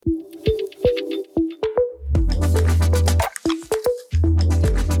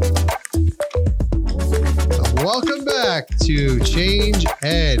back to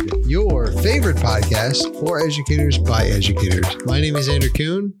ChangED, your favorite podcast for educators by educators. My name is Andrew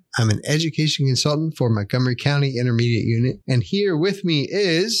Kuhn. I'm an education consultant for Montgomery County Intermediate Unit. And here with me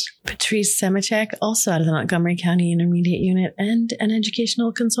is Patrice, also out of the Montgomery County Intermediate Unit and an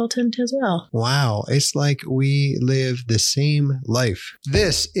educational consultant as well. Wow, it's like we live the same life.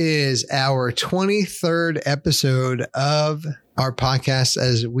 This is our 23rd episode of our podcast,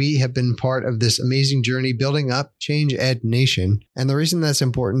 as we have been part of this amazing journey building up ChangED Nation. And the reason that's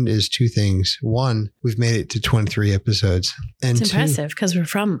important is two things. One, we've made it to 23 episodes. And it's impressive because we're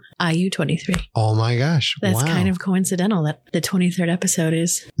from IU 23. Oh my gosh. That's kind of coincidental that the 23rd episode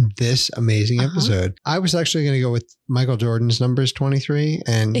is this amazing episode. I was actually going to go with Michael Jordan's numbers 23.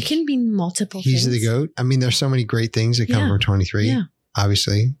 And it can be multiple he's things. The GOAT. I mean, there's so many great things that come from 23. Yeah.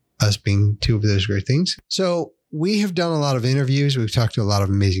 Obviously, us being two of those great things. So we have done a lot of interviews. We've talked to a lot of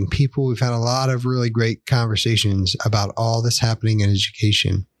amazing people. We've had a lot of really great conversations about all that's happening in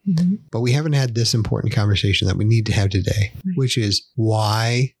education. Mm-hmm. But we haven't had this important conversation that we need to have today, which is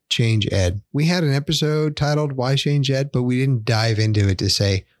why ChangED. We had an episode titled Why ChangED, but we didn't dive into it to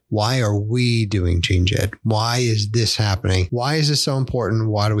say, why are we doing ChangED? Why is this happening? Why is this so important?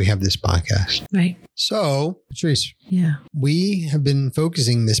 Why do we have this podcast? Right. So, Patrice, yeah, we have been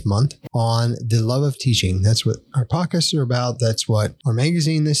focusing this month on the love of teaching. That's what our podcasts are about. That's what our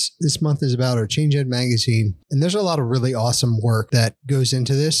magazine this month is about, our ChangED magazine. And there's a lot of really awesome work that goes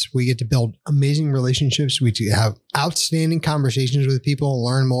into this. We get to build amazing relationships. We have outstanding conversations with people,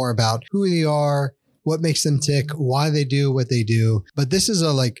 learn more about who they are, what makes them tick, why they do what they do. But this is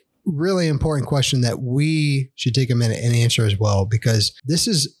a really important question that we should take a minute and answer as well, because this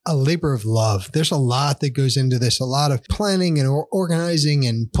is a labor of love. There's a lot that goes into this, a lot of planning and organizing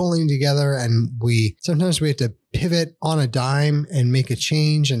and pulling together. And sometimes we have to pivot on a dime and make a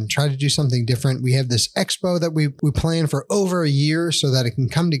change and try to do something different. We have this expo that we plan for over a year so that it can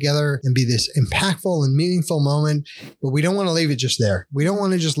come together and be this impactful and meaningful moment. But we don't want to leave it just there. We don't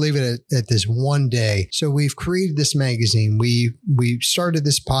want to just leave it at this one day. So we've created this magazine. We started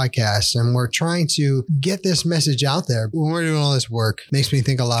this podcast, and we're trying to get this message out there. When we're doing all this work, it makes me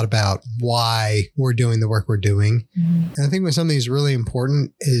think a lot about why we're doing the work we're doing. Mm-hmm. And I think when something is really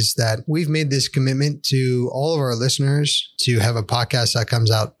important is that we've made this commitment to all of our listeners to have a podcast that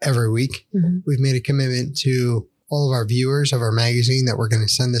comes out every week. Mm-hmm. We've made a commitment to all of our viewers of our magazine that we're going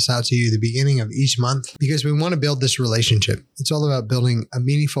to send this out to you at the beginning of each month, because we want to build this relationship. It's all about building a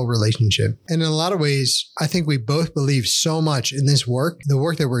meaningful relationship. And in a lot of ways, I think we both believe so much in this work, the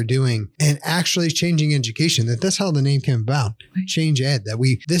work that we're doing, and actually changing education, that's how the name came about. Right. ChangED,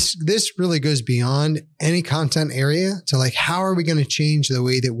 this really goes beyond any content area to how are we going to change the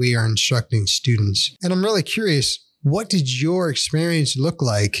way that we are instructing students? And I'm really curious, what did your experience look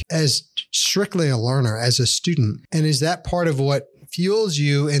like as strictly a learner, as a student? And is that part of what fuels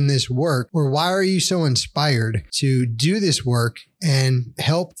you in this work? Or why are you so inspired to do this work and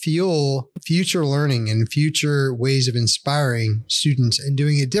help fuel future learning and future ways of inspiring students and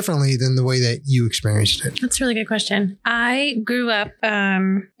doing it differently than the way that you experienced it? That's a really good question. I grew up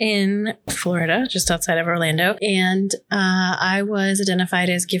in Florida, just outside of Orlando, and I was identified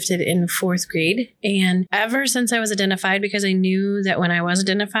as gifted in 4th grade. And ever since I was identified, because I knew that when I was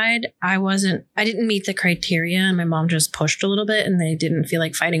identified, I didn't meet the criteria, and my mom just pushed a little bit and they didn't feel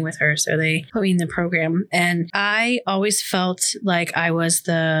like fighting with her. So they put me in the program. And I always felt like I was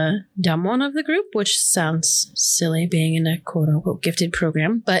the dumb one of the group, which sounds silly being in a quote unquote gifted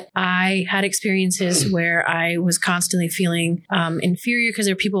program. But I had experiences where I was constantly feeling inferior because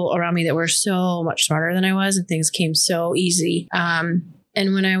there were people around me that were so much smarter than I was, and things came so easy. And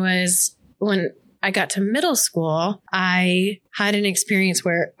when I got to middle school, I had an experience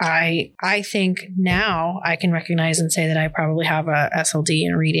where I think now I can recognize and say that I probably have a SLD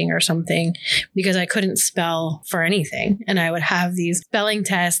in reading or something, because I couldn't spell for anything. And I would have these spelling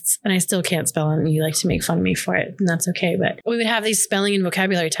tests, and I still can't spell, and you like to make fun of me for it, and that's okay. But we would have these spelling and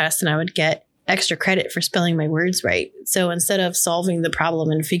vocabulary tests, and I would get extra credit for spelling my words right. So instead of solving the problem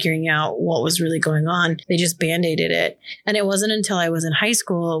and figuring out what was really going on, they just band-aided it. And it wasn't until I was in high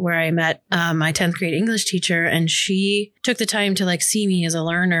school where I met my 10th grade English teacher, and she took the time to see me as a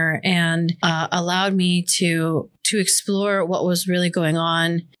learner and allowed me to explore what was really going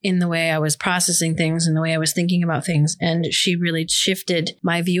on in the way I was processing things and the way I was thinking about things. And she really shifted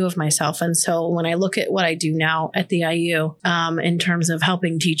my view of myself. And so when I look at what I do now at the IU, in terms of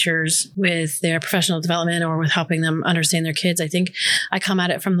helping teachers with their professional development or with helping them understand their kids, I think I come at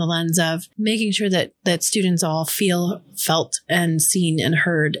it from the lens of making sure that students all feel felt and seen and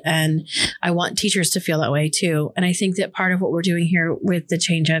heard. And I want teachers to feel that way too. And I think that part of what we're doing here with the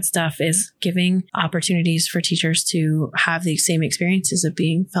ChangED stuff is giving opportunities for teachers others to have the same experiences of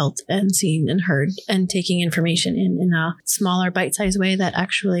being felt and seen and heard and taking information in a smaller bite-sized way that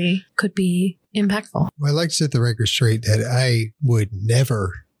actually could be impactful. Well, I'd like to set the record straight that I would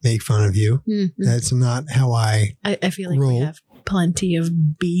never make fun of you. Mm-hmm. That's not how I feel like roll. We have plenty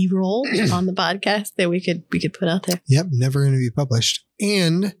of B-roll on the podcast that we could put out there. Yep, never going to be published.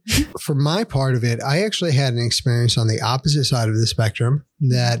 And for my part of it, I actually had an experience on the opposite side of the spectrum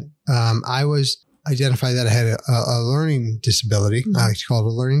that I was identified that I had a learning disability. I like to call it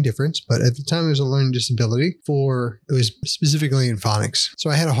a learning difference, but at the time it was a learning disability it was specifically in phonics. So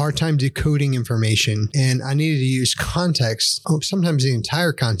I had a hard time decoding information and I needed to use context, sometimes the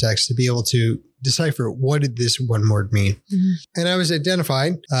entire context, to be able to decipher what did this one word mean. Mm-hmm. And I was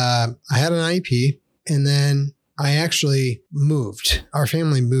identified. I had an IEP, and then I actually moved. Our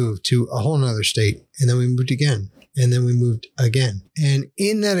family moved to a whole nother state, and then we moved again. And then we moved again. And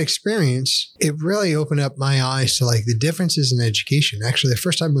in that experience, it really opened up my eyes to like the differences in education. Actually, the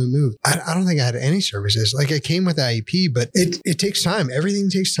first time we moved, I don't think I had any services. Like I came with IEP, but it takes time. Everything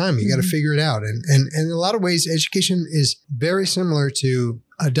takes time. You got to figure it out. And in a lot of ways, education is very similar to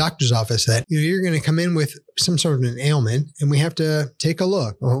a doctor's office that, you're going to come in with some sort of an ailment and we have to take a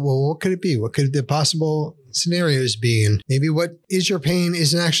look. Well, what could it be? What could the possible scenarios be? And maybe what is your pain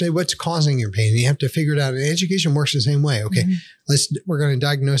isn't actually what's causing your pain. You have to figure it out. And education works the same way. Okay, we're going to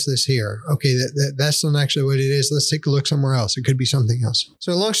diagnose this here. Okay, that's not actually what it is. Let's take a look somewhere else. It could be something else.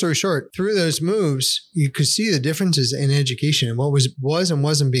 So long story short, through those moves, you could see the differences in education and what was and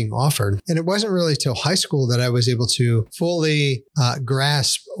wasn't being offered. And it wasn't really till high school that I was able to fully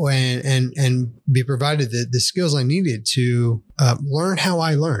grasp and be provided the skills I needed to learn how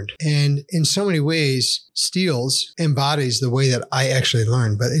I learned. And in so many ways, embodies the way that I actually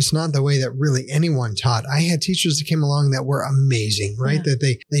learned, but it's not the way that really anyone taught. I had teachers that came along that were amazing, right? Yeah.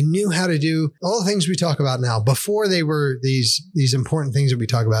 That they knew how to do all the things we talk about now. Before they were these important things that we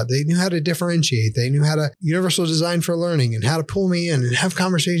talk about, they knew how to differentiate. They knew how to universal design for learning and how to pull me in and have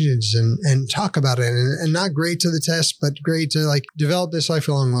conversations and talk about it and not grade to the test, but grade to like develop this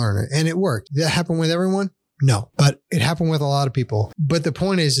lifelong learner. And it worked. Did that happen with everyone? No, but it happened with a lot of people. But the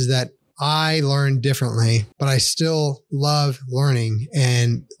point is that I learned differently, but I still love learning,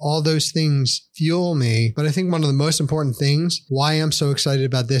 and all those things fuel me. But I think one of the most important things, why I'm so excited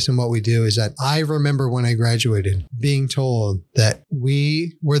about this and what we do, is that I remember when I graduated being told that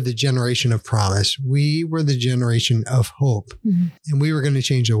we were the generation of promise. We were the generation of hope, and we were going to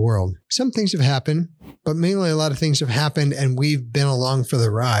change the world. Some things have happened, but mainly a lot of things have happened and we've been along for the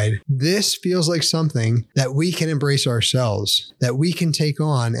ride. This feels like something that we can embrace ourselves, that we can take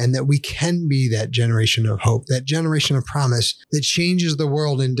on, and that we can be that generation of hope, that generation of promise that changes the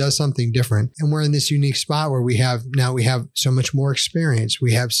world and does something different. And we're in this unique spot where we have so much more experience.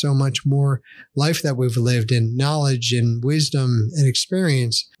 We have so much more life that we've lived in, knowledge and wisdom and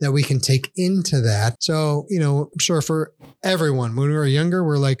experience that we can take into that. So, I'm sure for everyone, when we were younger,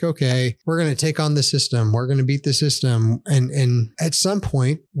 we're like, okay, we're going to take on the system. We're going to beat the system. And at some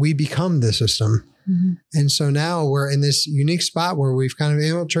point we become the system. Mm-hmm. And so now we're in this unique spot where we've kind of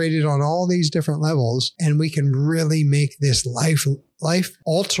infiltrated on all these different levels, and we can really make this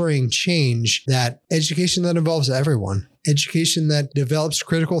life-altering change, that education that involves everyone, education that develops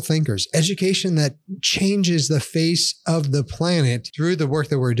critical thinkers, education that changes the face of the planet through the work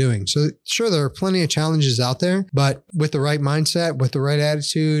that we're doing. So sure, there are plenty of challenges out there, but with the right mindset, with the right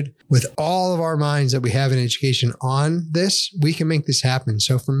attitude, with all of our minds that we have in education on this, we can make this happen.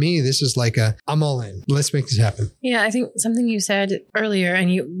 So for me, this is like I'm all in. Let's make this happen. Yeah, I think something you said earlier,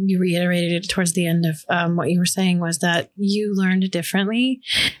 and you reiterated it towards the end of what you were saying, was that you learned differently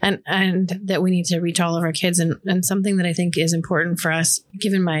and that we need to reach all of our kids. And something that I think is important for us,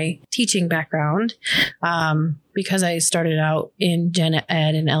 given my teaching background, because I started out in gen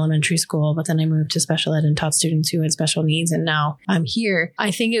ed in elementary school, but then I moved to special ed and taught students who had special needs. And now I'm here.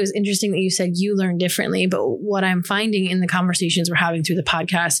 I think it was interesting that you said you learned differently, but what I'm finding in the conversations we're having through the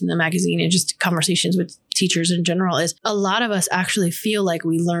podcast and the magazine and just conversations with teachers in general is a lot of us actually feel like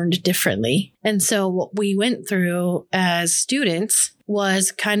we learned differently. And so what we went through as students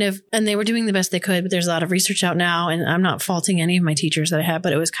was kind of, and they were doing the best they could, but there's a lot of research out now, and I'm not faulting any of my teachers that I had,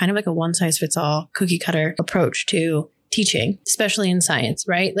 but it was kind of like a one size fits all cookie cutter approach to teaching, especially in science,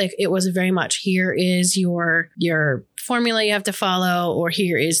 right? Like it was very much, here is your formula you have to follow, or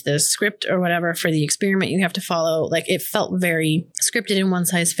here is the script or whatever for the experiment you have to follow. Like it felt very scripted and one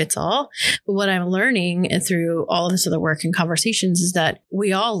size fits all. But what I'm learning through all of this other work and conversations is that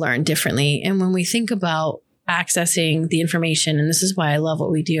we all learn differently. And when we think about accessing the information. And this is why I love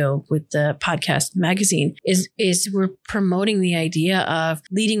what we do with the podcast magazine is we're promoting the idea of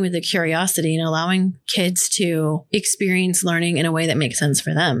leading with the curiosity and allowing kids to experience learning in a way that makes sense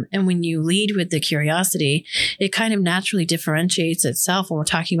for them. And when you lead with the curiosity, it kind of naturally differentiates itself when we're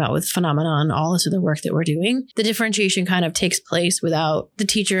talking about with phenomena and all this other work that we're doing. The differentiation kind of takes place without the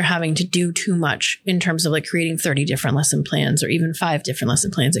teacher having to do too much in terms of like creating 30 different lesson plans or even 5 different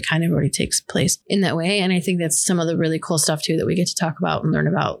lesson plans. It kind of already takes place in that way. And I think that's some of the really cool stuff too that we get to talk about and learn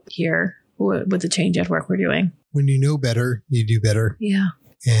about here with the ChangED work we're doing. When you know better, you do better. Yeah.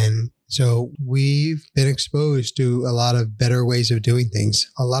 And so we've been exposed to a lot of better ways of doing things.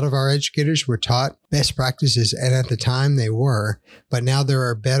 A lot of our educators were taught best practices, and at the time they were, but now there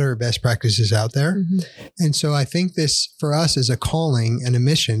are better best practices out there. Mm-hmm. And so I think this for us is a calling and a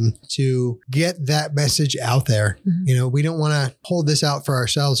mission to get that message out there. Mm-hmm. You know, we don't want to hold this out for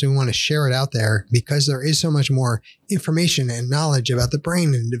ourselves. We want to share it out there because there is so much more information and knowledge about the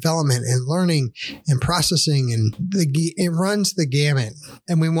brain and development and learning and processing, and it runs the gamut.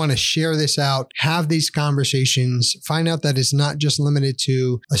 And we want to share this out, have these conversations, find out that it's not just limited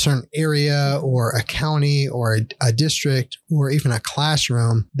to a certain area or a county or a district or even a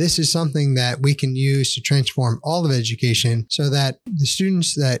classroom. This is something that we can use to transform all of education so that the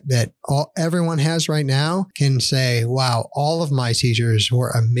students that everyone has right now can say, wow, all of my teachers were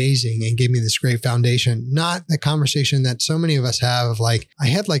amazing and gave me this great foundation. Not the conversation that so many of us have of like, I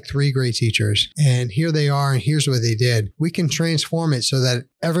had like 3 great teachers and here they are and here's what they did. We can transform it so that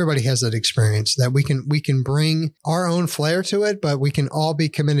everybody has that experience, that we can bring our own flair to it, but we can all be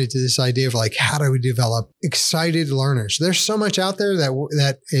committed to this idea of like, how do we develop excited learners? There's so much out there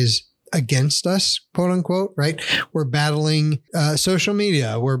that is against us, quote unquote, right? We're battling social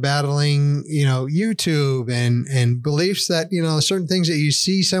media. We're battling, YouTube and beliefs that, certain things that you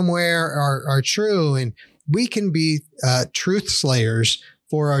see somewhere are true. And we can be truth slayers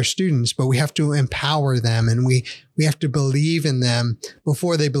for our students, but we have to empower them and we have to believe in them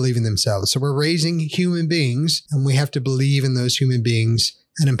before they believe in themselves. So we're raising human beings and we have to believe in those human beings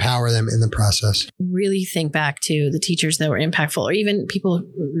and empower them in the process. Really think back to the teachers that were impactful, or even people,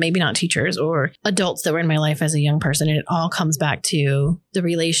 maybe not teachers, or adults that were in my life as a young person. And it all comes back to the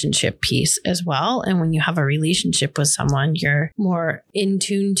relationship piece as well. And when you have a relationship with someone, you're more in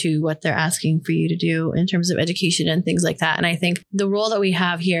tune to what they're asking for you to do in terms of education and things like that. And I think the role that we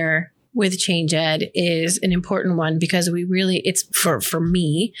have here with ChangED is an important one because it's for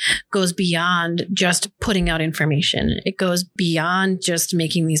me, goes beyond just putting out information. It goes beyond just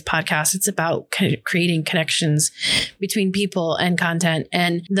making these podcasts. It's about creating connections between people and content.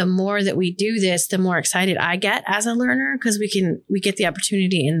 And the more that we do this, the more excited I get as a learner because we get the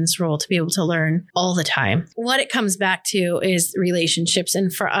opportunity in this role to be able to learn all the time. What it comes back to is relationships.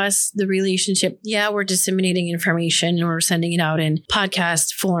 And for us, the relationship, we're disseminating information and we're sending it out in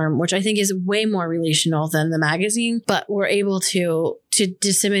podcast form, which I think is way more relational than the magazine, but we're able to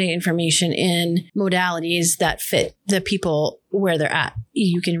disseminate information in modalities that fit the people where they're at.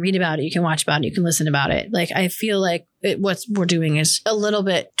 You can read about it, you can watch about it, you can listen about it. Like, I feel like what we're doing is a little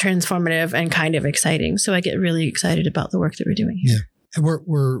bit transformative and kind of exciting. So I get really excited about the work that we're doing here. Yeah. And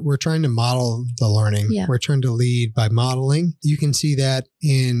we're trying to model the learning. Yeah. We're trying to lead by modeling. You can see that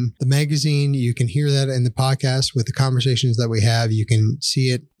in the magazine. You can hear that in the podcast with the conversations that we have. You can see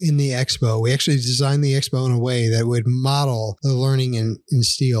it in the expo. We actually designed the expo in a way that would model the learning in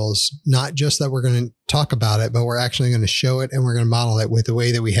steels. Not just that we're going to talk about it, but we're actually going to show it and we're going to model it with the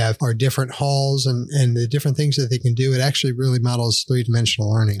way that we have our different halls and the different things that they can do. It actually really models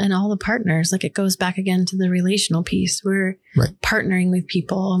 3-dimensional learning. And all the partners, like it goes back again to the relational piece. We're partnering with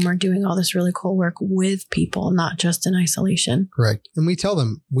people and we're doing all this really cool work with people, not just in isolation. Correct. And we tell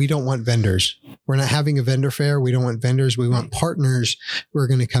them we don't want vendors. We're not having a vendor fair. We don't want vendors. We want partners who are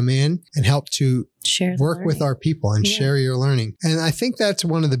going to come in and help to work with our people and share your learning. And I think that's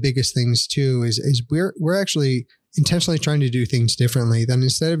one of the biggest things too, is we're actually intentionally trying to do things differently than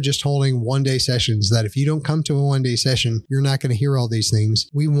instead of just holding one-day sessions that if you don't come to a one-day session, you're not going to hear all these things.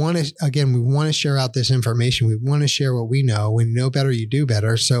 We want to share out this information. We want to share what we know. When you know better, you do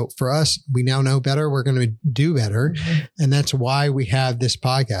better. So for us, we now know better. We're going to do better. Mm-hmm. And that's why we have this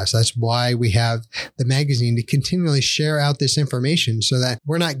podcast. That's why we have the magazine to continually share out this information so that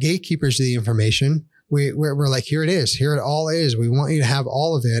we're not gatekeepers of the information. We're like, here it is. Here it all is. We want you to have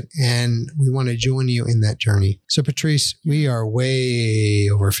all of it. And we want to join you in that journey. So Patrice, we are way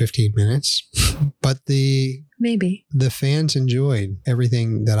over 15 minutes, but the fans enjoyed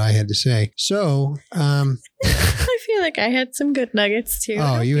everything that I had to say. So, I feel feel like I had some good nuggets too.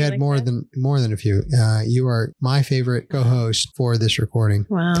 Oh, you had more than a few. You are my favorite co-host for this recording.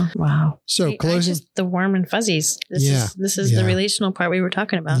 Wow. So closing the warm and fuzzies. This is the relational part we were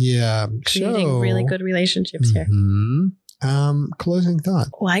talking about. Yeah. Creating really good relationships here. Closing thought.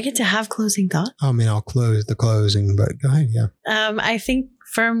 Well, I get to have closing thought. I mean, I'll close the closing, but go ahead. Yeah. I think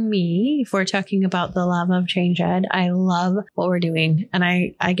for me, if we're talking about the love of ChangED, I love what we're doing. And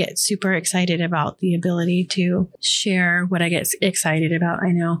I get super excited about the ability to share what I get excited about.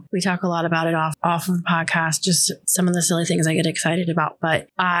 I know we talk a lot about it off of the podcast, just some of the silly things I get excited about. But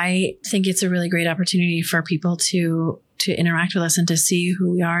I think it's a really great opportunity for people to interact with us and to see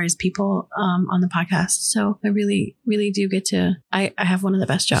who we are as people on the podcast. So I really, really do get to, I have one of the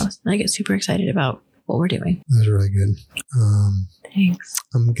best jobs. And I get super excited about what we're doing. That's really good. Thanks.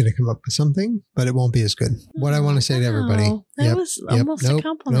 I'm going to come up with something, but it won't be as good. What I want to say to everybody. That was almost a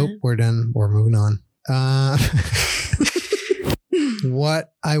compliment. Nope, we're done. We're moving on.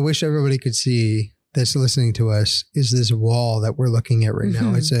 What I wish everybody could see that's listening to us is this wall that we're looking at right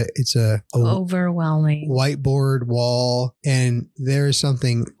now. It's a overwhelming whiteboard wall, and there is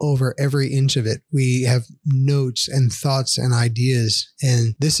something over every inch of it. We have notes and thoughts and ideas,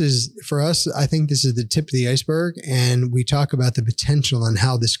 and this is, for us, I think this is the tip of the iceberg, and we talk about the potential and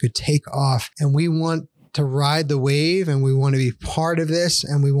how this could take off, and we want to ride the wave, and we want to be part of this,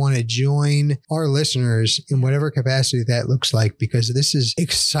 and we want to join our listeners in whatever capacity that looks like, because this is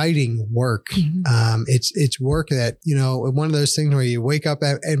exciting work. It's work that, one of those things where you wake up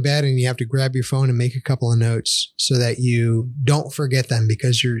in bed and you have to grab your phone and make a couple of notes so that you don't forget them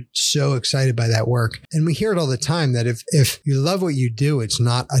because you're so excited by that work. And we hear it all the time that if you love what you do, it's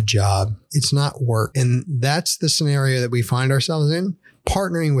not a job, it's not work. And that's the scenario that we find ourselves in.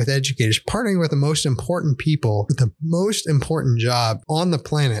 Partnering with educators, partnering with the most important people, with the most important job on the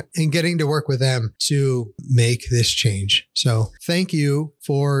planet, and getting to work with them to make this change. So thank you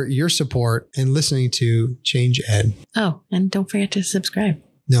for your support and listening to ChangED. Oh, and don't forget to subscribe.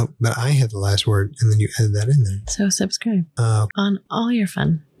 No, but I had the last word, and then you added that in there. So subscribe on all your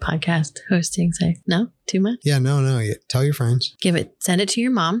fun podcast hosting sites. No? Too much? Yeah, no. Tell your friends. Send it to your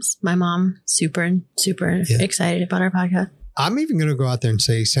moms. My mom, super excited about our podcast. I'm even going to go out there and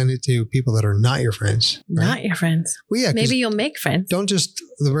say, send it to people that are not your friends. Right? Not your friends. Well, yeah. Maybe you'll make friends. Don't just,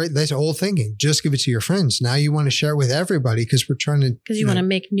 that's old thinking. Just give it to your friends. Now you want to share it with everybody because we're trying to. Because you want to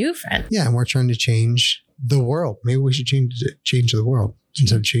make new friends. Yeah. And we're trying to change the world. Maybe we should change the world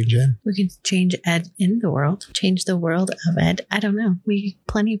instead of change ed. We can change ed in the world. Change the world of ed. I don't know.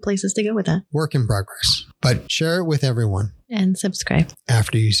 Plenty of places to go with that. Work in progress. But share it with everyone. And subscribe.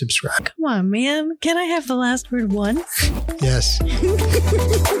 After you subscribe. Come on, man. Can I have the last word once? Yes.